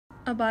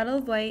A bottle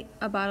of white,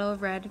 a bottle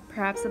of red,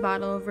 perhaps a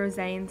bottle of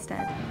rosé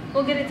instead.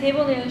 We'll get a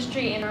table near the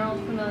street in our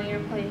old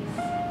familiar place.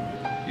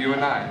 You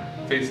and I,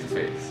 face to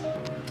face.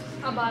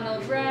 A bottle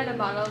of red, a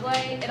bottle of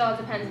white, it all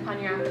depends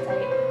upon your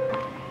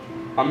appetite.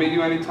 I'll meet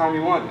you anytime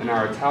you want in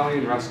our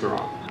Italian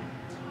restaurant.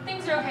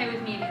 Things are okay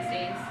with me these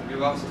days. You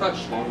lost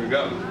touch long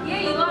ago.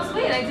 Yeah, you lost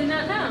weight, I did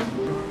not know.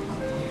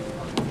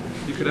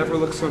 You could ever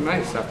look so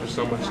nice after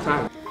so much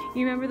time.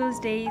 You remember those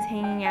days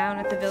hanging out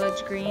at the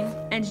Village Green?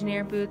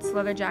 Engineer boots,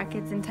 leather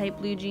jackets, and tight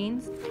blue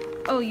jeans?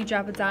 Oh, you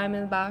drop a dime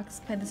in the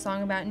box, play the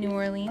song about New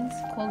Orleans,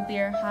 cold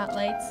beer, hot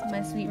lights,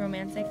 my sweet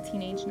romantic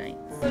teenage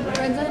nights.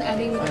 Brenda and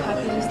Eddie with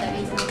popular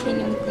studies in the King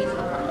and the Queen of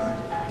the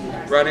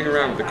Park. Riding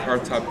around with the car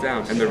top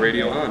down and the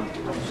radio on.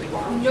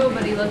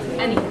 Nobody loves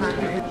any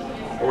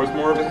kind. Or was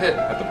more of a hit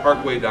at the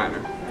Parkway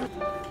Diner.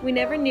 We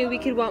never knew we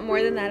could want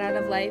more than that out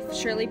of life.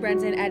 Surely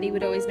Brenda and Eddie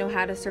would always know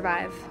how to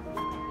survive.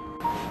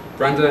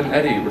 Brenda and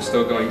Eddie were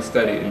still going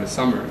steady in the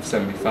summer of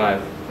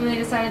 '75. When they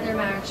decided their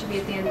marriage should be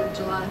at the end of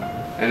July.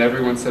 And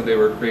everyone said they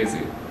were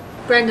crazy.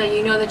 Brenda,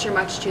 you know that you're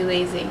much too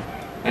lazy.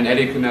 And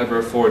Eddie could never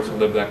afford to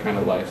live that kind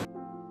of life.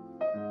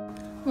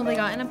 Well, they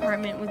got an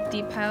apartment with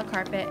deep pile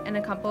carpet and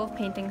a couple of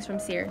paintings from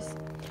Sears.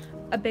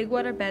 A big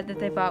water bed that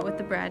they bought with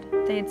the bread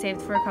they had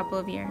saved for a couple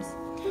of years.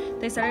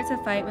 They started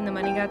to fight when the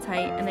money got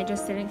tight and they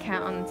just didn't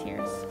count on the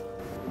tears.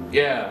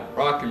 Yeah,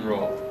 rock and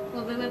roll.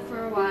 Well, they lived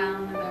for a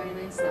while in a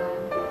very nice style.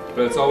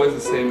 But it's always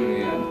the same in the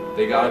end.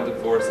 They got a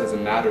divorce as a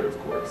matter of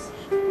course.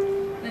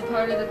 They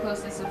parted the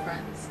closest of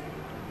friends.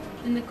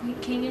 And the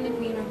King and the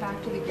Queen went back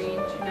to the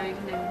Grange, and now you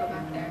can never go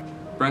back there.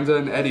 Brenda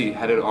and Eddie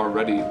had it all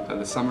ready by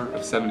the summer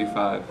of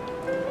 '75.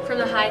 From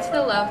the high to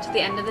the low to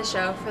the end of the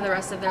show for the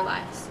rest of their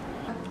lives.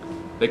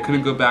 They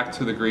couldn't go back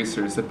to the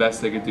Greasers. The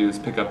best they could do is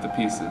pick up the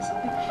pieces.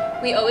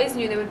 We always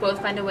knew they would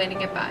both find a way to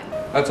get by.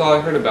 That's all I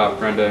heard about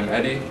Brenda and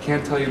Eddie.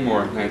 Can't tell you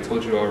more than I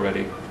told you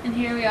already. And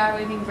here we are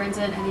waving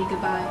Brenda and Eddie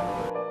goodbye.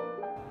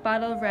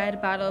 Bottle of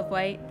red, bottle of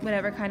white,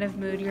 whatever kind of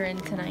mood you're in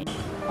tonight.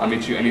 I'll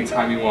meet you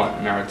anytime you want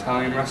in our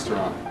Italian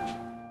restaurant.